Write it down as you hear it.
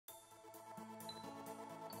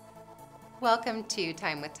Welcome to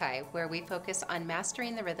Time with Ty, where we focus on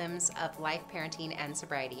mastering the rhythms of life, parenting, and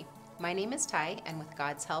sobriety. My name is Ty, and with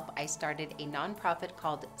God's help, I started a nonprofit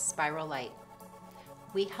called Spiral Light.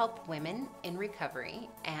 We help women in recovery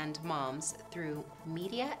and moms through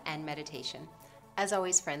media and meditation. As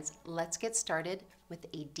always, friends, let's get started with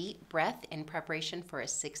a deep breath in preparation for a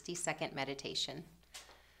 60-second meditation.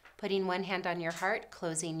 Putting one hand on your heart,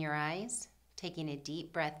 closing your eyes, taking a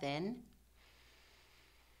deep breath in.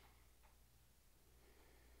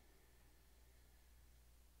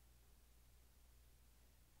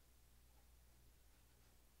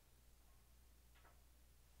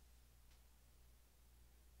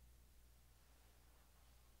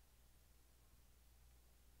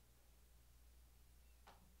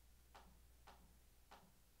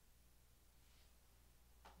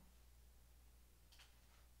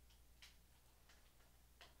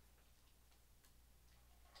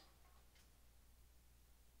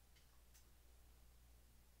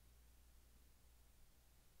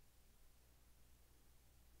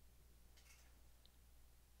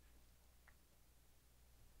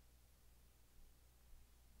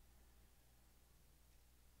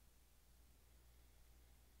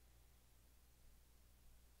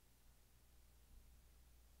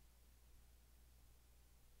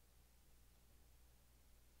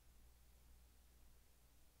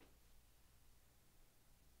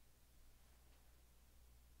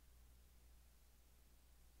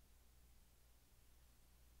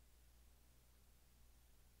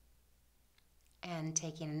 And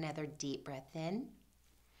taking another deep breath in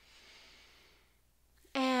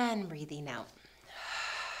and breathing out.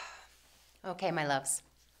 Okay, my loves.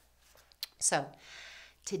 So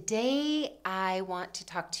today I want to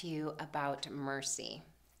talk to you about mercy.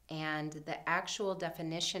 And the actual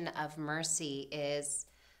definition of mercy is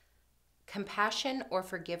compassion or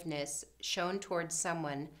forgiveness shown towards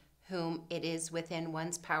someone whom it is within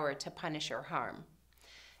one's power to punish or harm.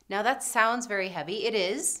 Now that sounds very heavy. It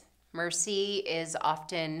is. Mercy is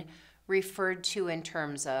often referred to in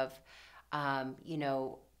terms of,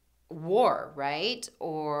 war, right?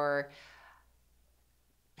 Or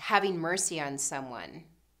having mercy on someone.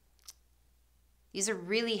 These are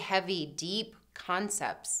really heavy, deep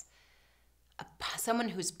concepts. Someone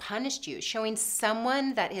who's punished you, showing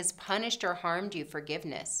someone that has punished or harmed you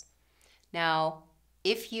forgiveness. Now,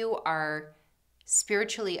 if you are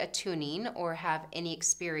spiritually attuning or have any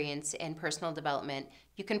experience in personal development,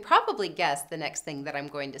 you can probably guess the next thing that I'm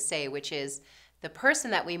going to say, which is the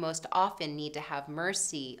person that we most often need to have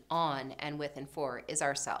mercy on and with and for is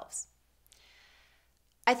ourselves.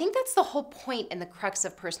 I think that's the whole point and the crux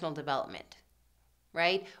of personal development,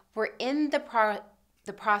 right? We're in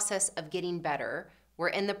the process of getting better. We're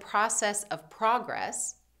in the process of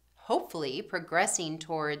progress, hopefully progressing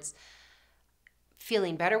towards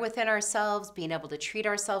feeling better within ourselves, being able to treat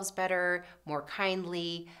ourselves better, more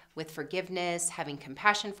kindly, with forgiveness, having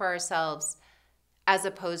compassion for ourselves, as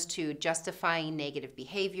opposed to justifying negative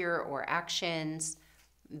behavior or actions,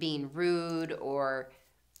 being rude or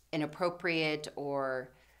inappropriate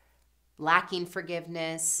or lacking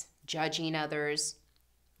forgiveness, judging others,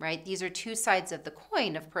 right? These are two sides of the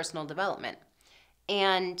coin of personal development.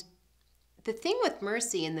 And the thing with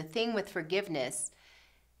mercy and the thing with forgiveness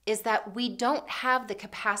is that we don't have the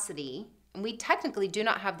capacity, and we technically do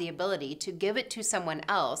not have the ability to give it to someone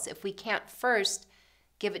else if we can't first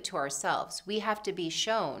give it to ourselves. We have to be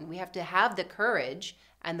shown, we have to have the courage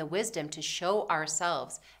and the wisdom to show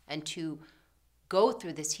ourselves and to go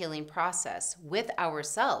through this healing process with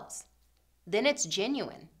ourselves. Then it's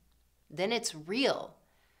genuine, then it's real,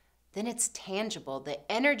 then it's tangible.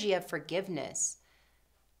 The energy of forgiveness,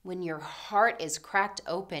 when your heart is cracked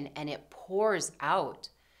open and it pours out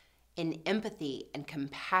in empathy and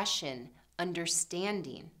compassion,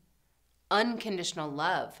 understanding, unconditional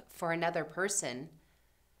love for another person,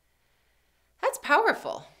 that's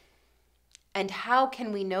powerful. And how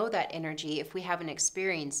can we know that energy if we haven't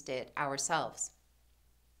experienced it ourselves?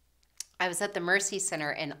 I was at the Mercy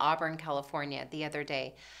Center in Auburn, California the other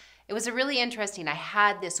day. It was really interesting. I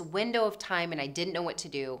had this window of time and I didn't know what to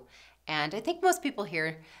do. And I think most people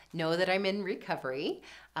here know that I'm in recovery,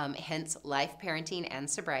 hence life, parenting, and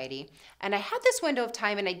sobriety. And I had this window of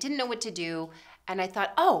time and I didn't know what to do. And I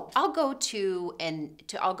thought, I'll go to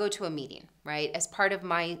a meeting, right? As part of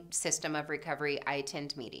my system of recovery, I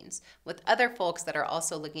attend meetings with other folks that are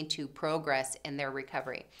also looking to progress in their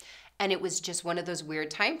recovery. And it was just one of those weird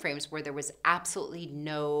time frames where there was absolutely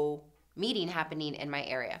no meeting happening in my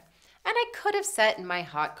area. And I could have sat in my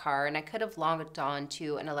hot car and I could have logged on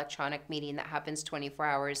to an electronic meeting that happens 24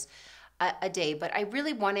 hours a day, but I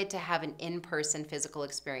really wanted to have an in-person physical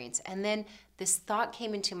experience. And then this thought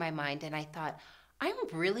came into my mind, and I thought, I'm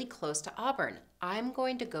really close to Auburn. I'm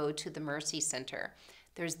going to go to the Mercy Center.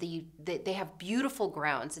 They have beautiful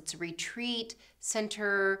grounds. It's a retreat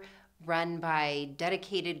center run by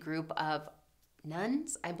dedicated group of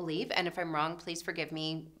nuns, I believe. And if I'm wrong, please forgive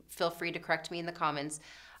me. Feel free to correct me in the comments.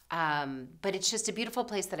 But it's just a beautiful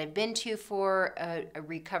place that I've been to for a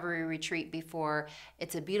recovery retreat before.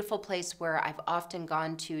 It's a beautiful place where I've often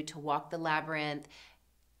gone to walk the labyrinth.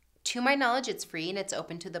 To my knowledge, it's free and it's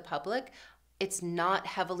open to the public. It's not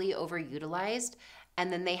heavily overutilized.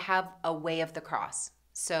 And then they have a way of the cross.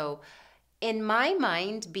 So in my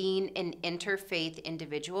mind, being an interfaith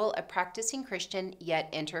individual, a practicing Christian,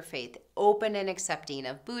 yet interfaith, open and accepting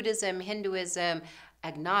of Buddhism, Hinduism,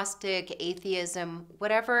 agnostic, atheism,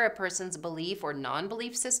 whatever a person's belief or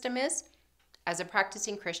non-belief system is, as a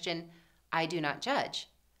practicing Christian, I do not judge.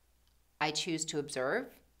 I choose to observe,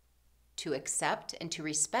 to accept, and to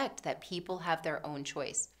respect that people have their own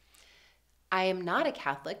choice. I am not a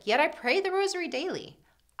Catholic, yet I pray the rosary daily.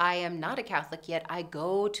 I am not a Catholic, yet I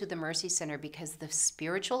go to the Mercy Center because the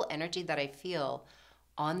spiritual energy that I feel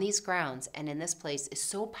on these grounds and in this place is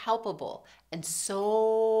so palpable and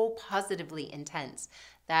so positively intense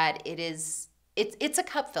that it's a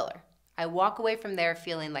cup filler. I walk away from there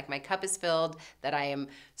feeling like my cup is filled, that I am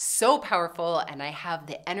so powerful, and I have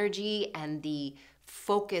the energy and the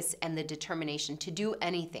focus and the determination to do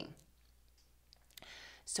anything.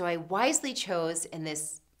 So I wisely chose in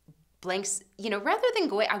this blanks, rather than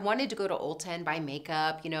going, I wanted to go to Ulta and buy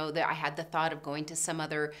makeup, that I had the thought of going to some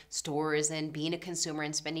other stores and being a consumer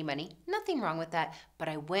and spending money. Nothing wrong with that, but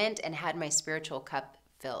I went and had my spiritual cup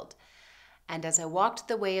filled. And as I walked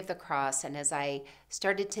the way of the cross, and as I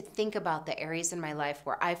started to think about the areas in my life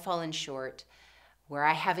where I've fallen short, where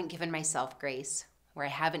I haven't given myself grace, where I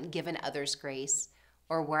haven't given others grace,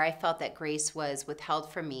 or where I felt that grace was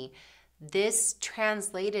withheld from me, this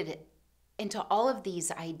translated into all of these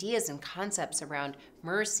ideas and concepts around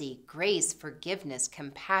mercy, grace, forgiveness,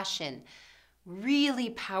 compassion, really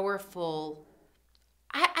powerful,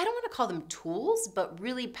 I don't want to call them tools, but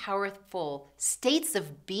really powerful states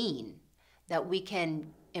of being that we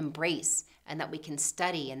can embrace and that we can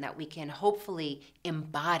study and that we can hopefully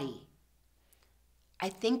embody. I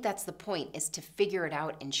think that's the point, is to figure it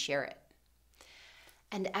out and share it.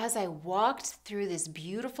 And as I walked through this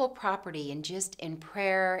beautiful property and just in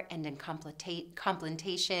prayer and in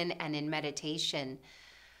contemplation and in meditation,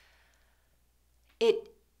 it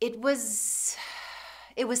was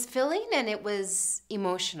filling and it was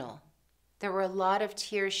emotional. There were a lot of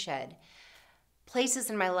tears shed. Places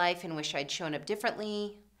in my life in which I'd shown up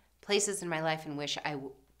differently, places in my life in which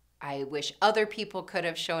I wish other people could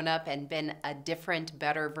have shown up and been a different,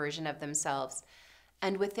 better version of themselves.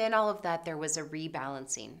 And within all of that, there was a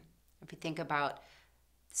rebalancing. If you think about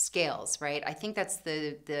scales, right? I think that's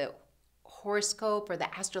the horoscope or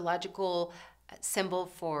the astrological symbol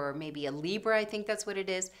for maybe a Libra. I think that's what it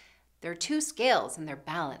is. There are two scales and they're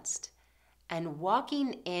balanced. And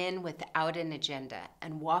walking in without an agenda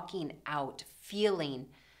and walking out feeling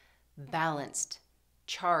balanced,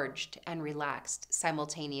 charged, and relaxed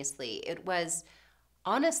simultaneously. It was,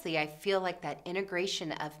 honestly, I feel like that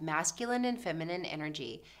integration of masculine and feminine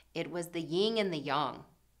energy. It was the yin and the yang.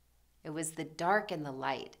 It was the dark and the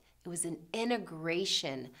light. It was an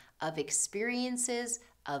integration of experiences,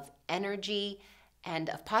 of energy, and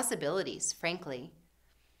of possibilities, frankly.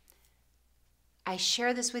 I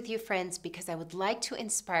share this with you, friends, because I would like to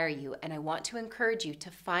inspire you and I want to encourage you to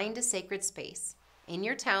find a sacred space in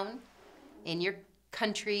your town, in your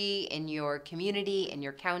country, in your community, in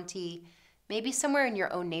your county, maybe somewhere in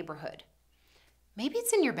your own neighborhood. Maybe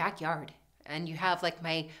it's in your backyard and you have like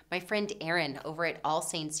my friend Erin over at All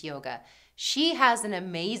Saints Yoga. She has an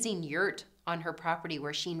amazing yurt on her property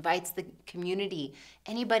where she invites the community.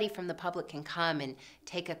 Anybody from the public can come and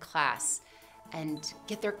take a class and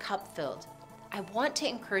get their cup filled. I want to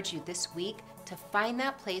encourage you this week to find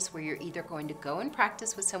that place where you're either going to go and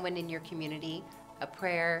practice with someone in your community, a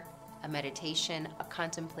prayer, a meditation, a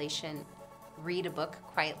contemplation, read a book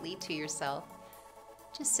quietly to yourself.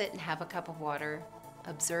 Just sit and have a cup of water,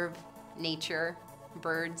 observe nature,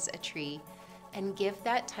 birds, a tree, and give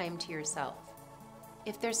that time to yourself.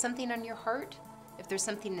 If there's something on your heart, if there's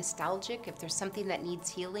something nostalgic, if there's something that needs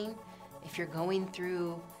healing, if you're going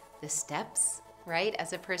through the steps, right,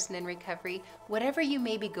 as a person in recovery, whatever you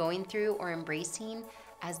may be going through or embracing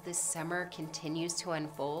as this summer continues to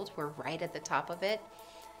unfold, we're right at the top of it,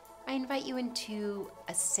 I invite you into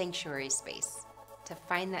a sanctuary space, to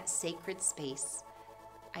find that sacred space.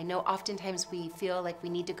 I know oftentimes we feel like we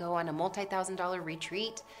need to go on a multi-$1,000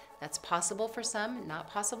 retreat. That's possible for some, not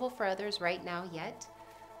possible for others right now yet.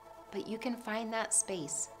 But you can find that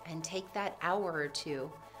space and take that hour or two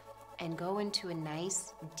and go into a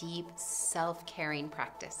nice, deep, self-caring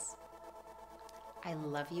practice. I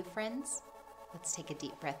love you, friends. Let's take a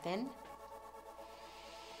deep breath in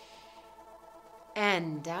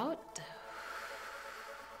and out.